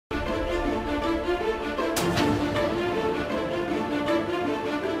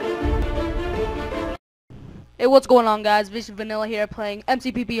Hey, what's going on, guys? Vicious Vanilla here playing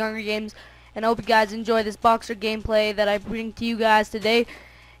MCPP Hunger Games, and I hope you guys enjoy this boxer gameplay that I bring to you guys today.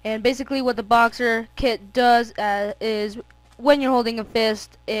 And basically what the boxer kit does is when you're holding a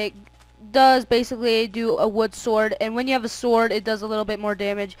fist, it does basically do a wood sword, and when you have a sword it does a little bit more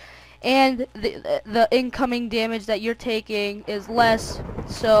damage, and the incoming damage that you're taking is less,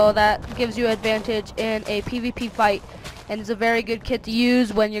 so that gives you advantage in a PvP fight, and it's a very good kit to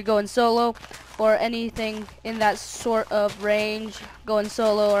use when you're going solo or anything in that sort of range, going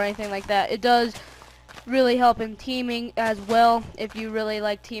solo or anything like that. It does really help in teaming as well, if you really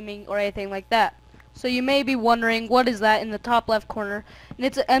like teaming or anything like that. So you may be wondering, what is that in the top left corner? And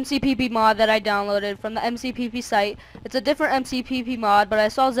it's an MCPP mod that I downloaded from the MCPP site. It's a different MCPP mod, but I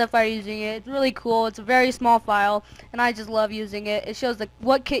saw Zephyr using it. It's really cool. It's a very small file, and I just love using it. It shows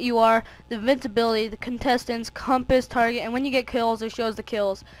what kit you are, the invincibility, the contestants, compass, target, and when you get kills, it shows the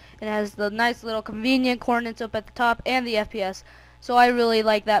kills. It has the nice little convenient coordinates up at the top and the FPS. So I really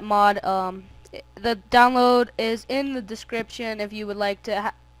like that mod. The download is in the description if you would like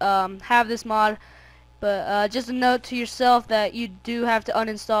to have this mod. But just a note to yourself that you do have to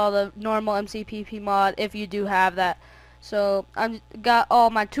uninstall the normal MCPP mod if you do have that. So I've got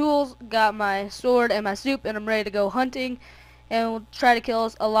all my tools, got my sword and my soup, and I'm ready to go hunting, and we'll try to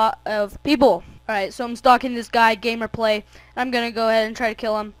kill a lot of people. Alright, so I'm stalking this guy, Gamer Play, and I'm going to go ahead and try to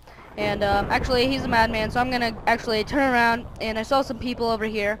kill him. And actually he's a madman, so I'm going to actually turn around, and I saw some people over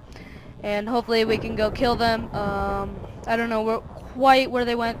here, and hopefully we can go kill them. I don't know quite where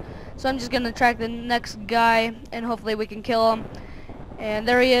they went. So I'm just gonna track the next guy, and hopefully we can kill him. And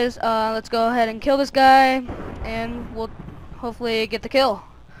there he is. Let's go ahead and kill this guy, and we'll hopefully get the kill.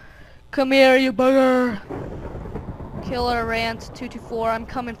 Come here, you bugger! Killer Rant 224. I'm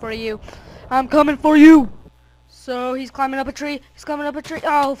coming for you. I'm coming for you. So he's climbing up a tree. He's climbing up a tree.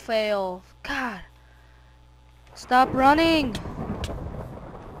 Oh, fail! God! Stop running!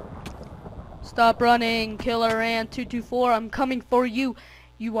 Stop running, Killer Rant 224. I'm coming for you.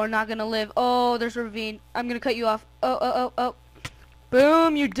 You are not gonna live. Oh, there's a ravine. I'm gonna cut you off. Oh.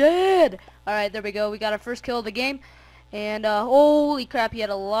 Boom, you're dead. Alright, there we go. We got our first kill of the game. And holy crap, he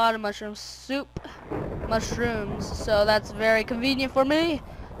had a lot of mushrooms. Mushrooms. So that's very convenient for me.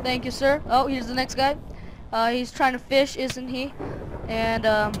 Thank you, sir. Oh, here's the next guy. He's trying to fish, isn't he? And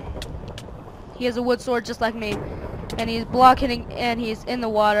he has a wood sword just like me. And he's block hitting, and he's in the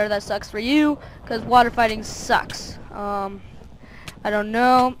water. That sucks for you, because water fighting sucks. I don't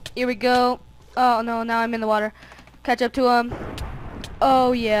know. Here we go. Oh no, now I'm in the water. Catch up to him.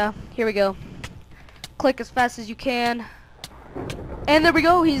 Oh yeah, here we go. Click as fast as you can. And there we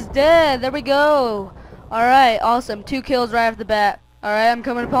go, he's dead. There we go. Alright, awesome. 2 kills right off the bat. Alright, I'm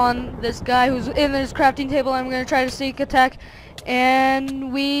coming upon this guy who's in his crafting table. I'm going to try to sneak attack.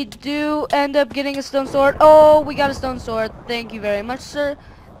 And we do end up getting a stone sword. Oh, we got a stone sword. Thank you very much, sir.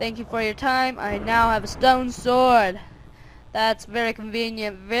 Thank you for your time. I now have a stone sword. That's very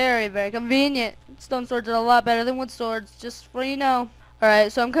convenient. Very, very convenient. Stone swords are a lot better than wood swords, just for you know.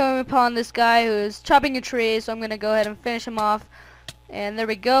 Alright, so I'm coming upon this guy who is chopping a tree, so I'm going to go ahead and finish him off. And there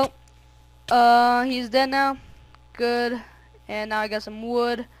we go. He's dead now. Good. And now I got some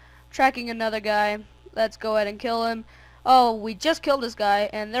wood. Tracking another guy. Let's go ahead and kill him. Oh, we just killed this guy,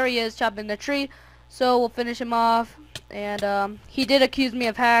 and there he is chopping the tree. So we'll finish him off. And he did accuse me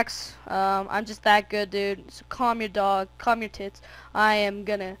of hacks. I'm just that good, dude. So calm your dog, calm your tits. I am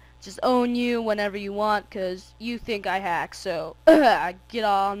gonna just own you whenever you want, cause you think I hack. So get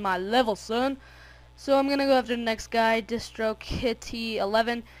on my level, son. So I'm gonna go after the next guy, Distro Kitty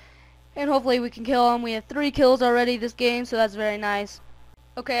 11, and hopefully we can kill him. We have 3 kills already this game, so that's very nice.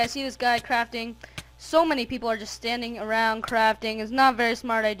 Okay, I see this guy crafting. So many people are just standing around crafting. It's not a very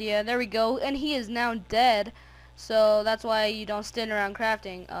smart idea. There we go, and he is now dead. So that's why you don't stand around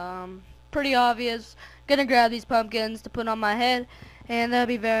crafting. Pretty obvious. Gonna grab these pumpkins to put on my head, and that'll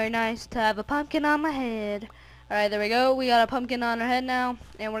be very nice to have a pumpkin on my head. Alright, there we go. We got a pumpkin on our head now,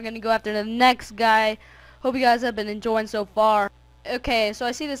 and we're gonna go after the next guy. Hope you guys have been enjoying so far. Okay, so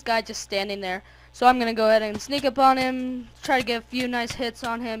I see this guy just standing there. So I'm gonna go ahead and sneak up on him, try to get a few nice hits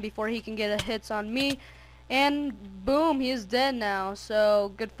on him before he can get a hits on me. And boom, he is dead now.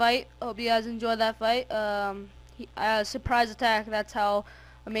 So good fight. Hope you guys enjoyed that fight. Surprise attack, that's how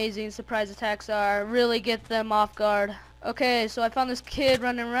amazing surprise attacks are. Really get them off guard. Okay, so I found this kid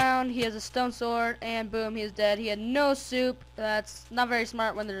running around. He has a stone sword, and boom, he is dead. He had no soup. That's not very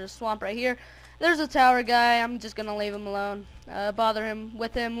smart when there's a swamp right here. There's a tower guy. I'm just gonna leave him alone. Bother him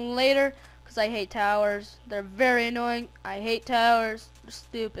with him later, because I hate towers. They're very annoying. I hate towers. They're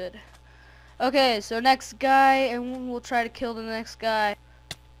stupid. Okay, so next guy, and we'll try to kill the next guy.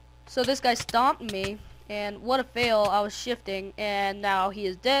 So this guy stomped me, And what a fail. I was shifting and now he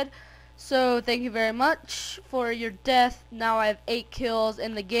is dead. So thank you very much for your death. Now I have 8 kills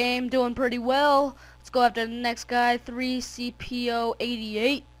in the game, doing pretty well. Let's go after the next guy,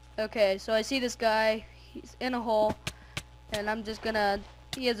 3CPO88. Okay, so I see this guy. He's in a hole, and I'm just gonna,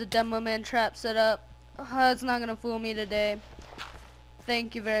 he has a demo man trap set up. It's not gonna fool me today.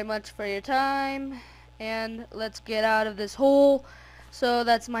 Thank you very much for your time, and let's get out of this hole. So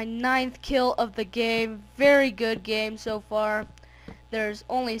that's my 9th kill of the game. Very good game so far. There's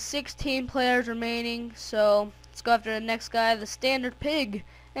only 16 players remaining, so let's go after the next guy, the standard pig,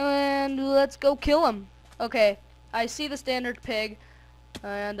 and let's go kill him. Okay, I see the standard pig,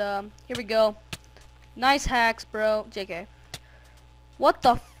 and here we go. Nice hacks, bro. JK. What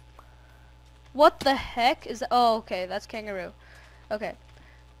the heck is that? Oh, okay, that's kangaroo. Okay,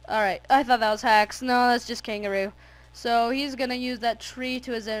 alright, I thought that was hacks. No, that's just kangaroo. So he's gonna use that tree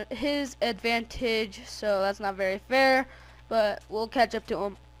to his advantage, so that's not very fair. But we'll catch up to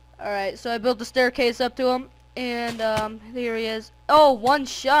him. Alright, so I built a staircase up to him. And here he is. Oh, one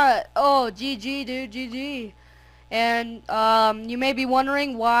shot. Oh, GG, dude, GG. And you may be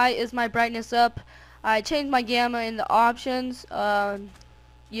wondering, why is my brightness up? I changed my gamma in the options.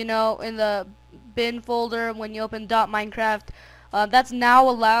 You know, in the bin folder when you open .minecraft. That's now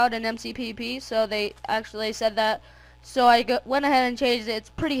allowed in MCPP, so they actually said that. So I went ahead and changed it.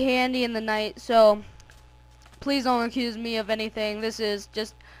 It's pretty handy in the night, so please don't accuse me of anything. This is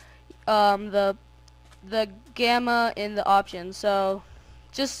just the gamma in the options. So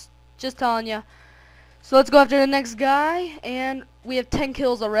just telling you. So let's go after the next guy, and we have 10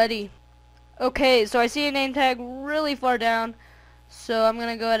 kills already. Okay, so I see a name tag really far down, so I'm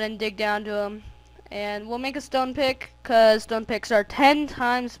gonna go ahead and dig down to him, and we'll make a stone pick, cause stone picks are 10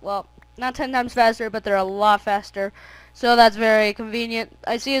 times, well, not 10 times faster, but they're a lot faster. So that's very convenient.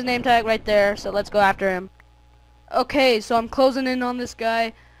 I see his name tag right there, so let's go after him. Okay, so I'm closing in on this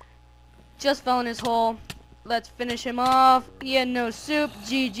guy. Just fell in his hole. Let's finish him off. He had no soup.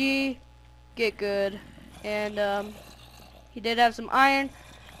 GG. Get good. And he did have some iron,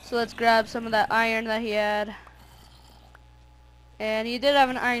 so let's grab some of that iron that he had. And he did have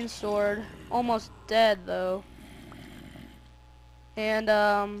an iron sword. Almost dead though. And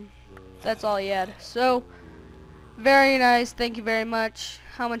that's all he had. So very nice. Thank you very much.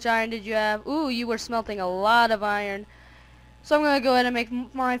 How much iron did you have? Ooh, you were smelting a lot of iron. So I'm gonna go ahead and make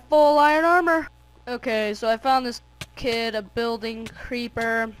my full iron armor. Okay, so I found this kid a building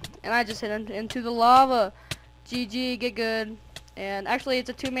creeper, and I just hit him into the lava. GG, get good. And actually it's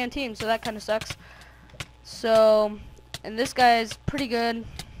a 2-man team, so that kind of sucks. So, and this guy is pretty good.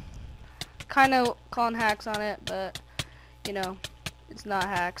 Kind of calling hacks on it, but you know, it's not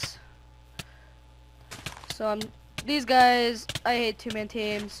hacks. So these guys, I hate 2-man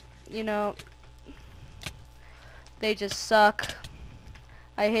teams. You know, they just suck.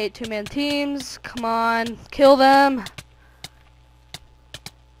 I hate 2-man teams. Come on, kill them.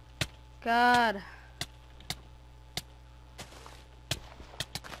 God.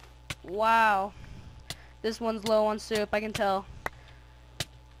 Wow. This one's low on soup, I can tell.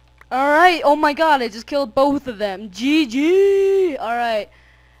 Alright, oh my god, I just killed both of them. GG! Alright.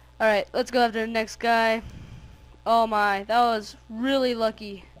 Alright, let's go after the next guy. Oh my, that was really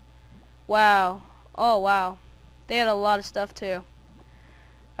lucky. Wow. Oh wow. They had a lot of stuff too.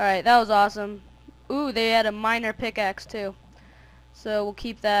 Alright, that was awesome. Ooh, they had a miner pickaxe too. So we'll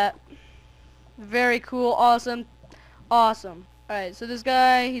keep that. Very cool, awesome. Awesome. Alright, so this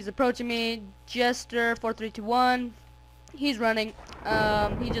guy, he's approaching me. Jester 4321. He's running.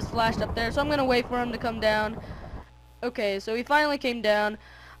 He just flashed up there, so I'm gonna wait for him to come down. Okay, so he finally came down.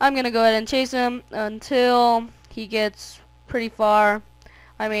 I'm gonna go ahead and chase him until he gets pretty far.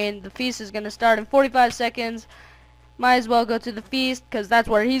 I mean, the feast is gonna start in 45 seconds. Might as well go to the feast, because that's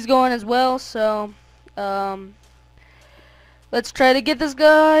where he's going as well. So let's try to get this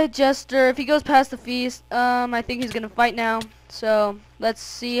guy, Jester. If he goes past the feast, I think he's gonna fight now. So let's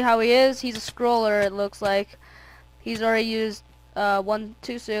see how he is. He's a scroller, it looks like. He's already used 1,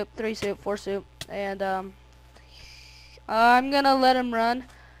 2 soup, 3 soup, 4 soup, and I'm gonna let him run,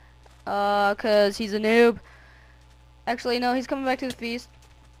 cause he's a noob. Actually, no, he's coming back to the feast.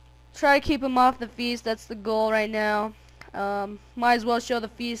 Try to keep him off the feast. That's the goal right now. Might as well show the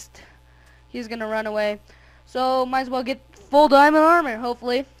feast. He's gonna run away, so might as well get full diamond armor.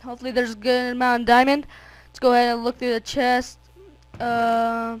 Hopefully there's a good amount of diamond. Let's go ahead and look through the chest.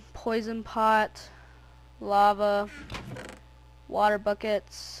 Poison pot, lava, water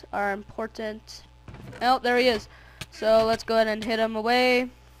buckets are important. Oh, there he is. So let's go ahead and hit him away.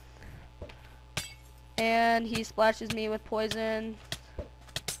 And he splashes me with poison.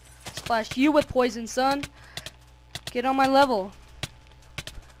 Splash you with poison, son. Get on my level.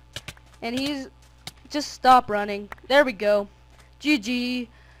 And he's... Just stop running. There we go. GG.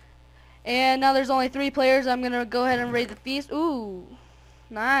 And now there's only 3 players. I'm going to go ahead and raid the feast. Ooh.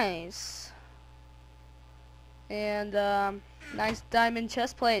 Nice. And, nice diamond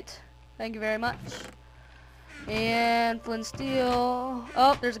chest plate. Thank you very much. And flint steel.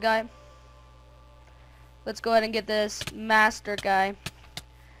 Oh, there's a guy. Let's go ahead and get this master guy.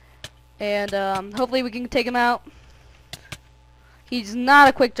 And, hopefully we can take him out. He's not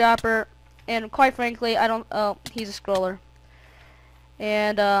a quick dropper. And quite frankly, I don't... Oh, he's a scroller.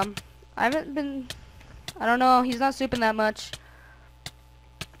 And, I haven't been... I don't know. He's not souping that much.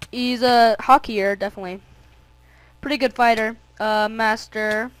 He's a hockeyer, definitely. Pretty good fighter.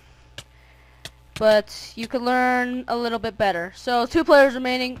 Master. But you can learn a little bit better. So, 2 players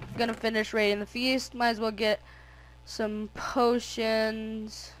remaining. Gonna finish raiding the feast. Might as well get some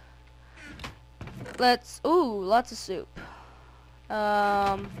potions. Let's... Ooh, lots of soup.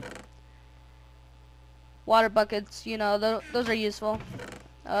 Water buckets, you know, those are useful.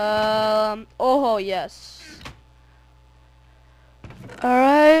 Oh yes.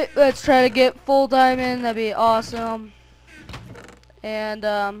 Alright, let's try to get full diamond. That'd be awesome. And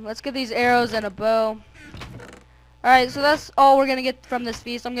let's get these arrows and a bow. Alright, so that's all we're gonna get from this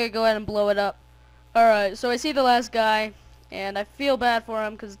feast. I'm gonna go ahead and blow it up. Alright, so I see the last guy, and I feel bad for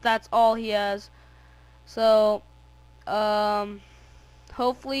him because that's all he has. So,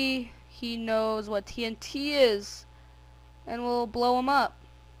 hopefully he knows what TNT is, and we'll blow him up.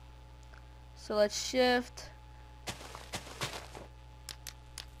 So let's shift.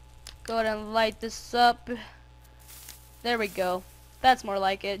 Go ahead and light this up. There we go. That's more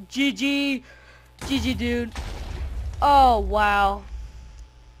like it. GG. GG, dude. Oh, wow.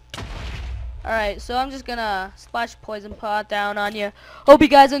 Alright, so I'm just gonna splash poison pot down on you. Hope you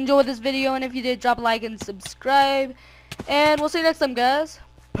guys enjoyed this video, and if you did, drop a like and subscribe. And we'll see you next time, guys.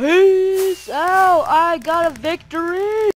 Peace out. I got a victory.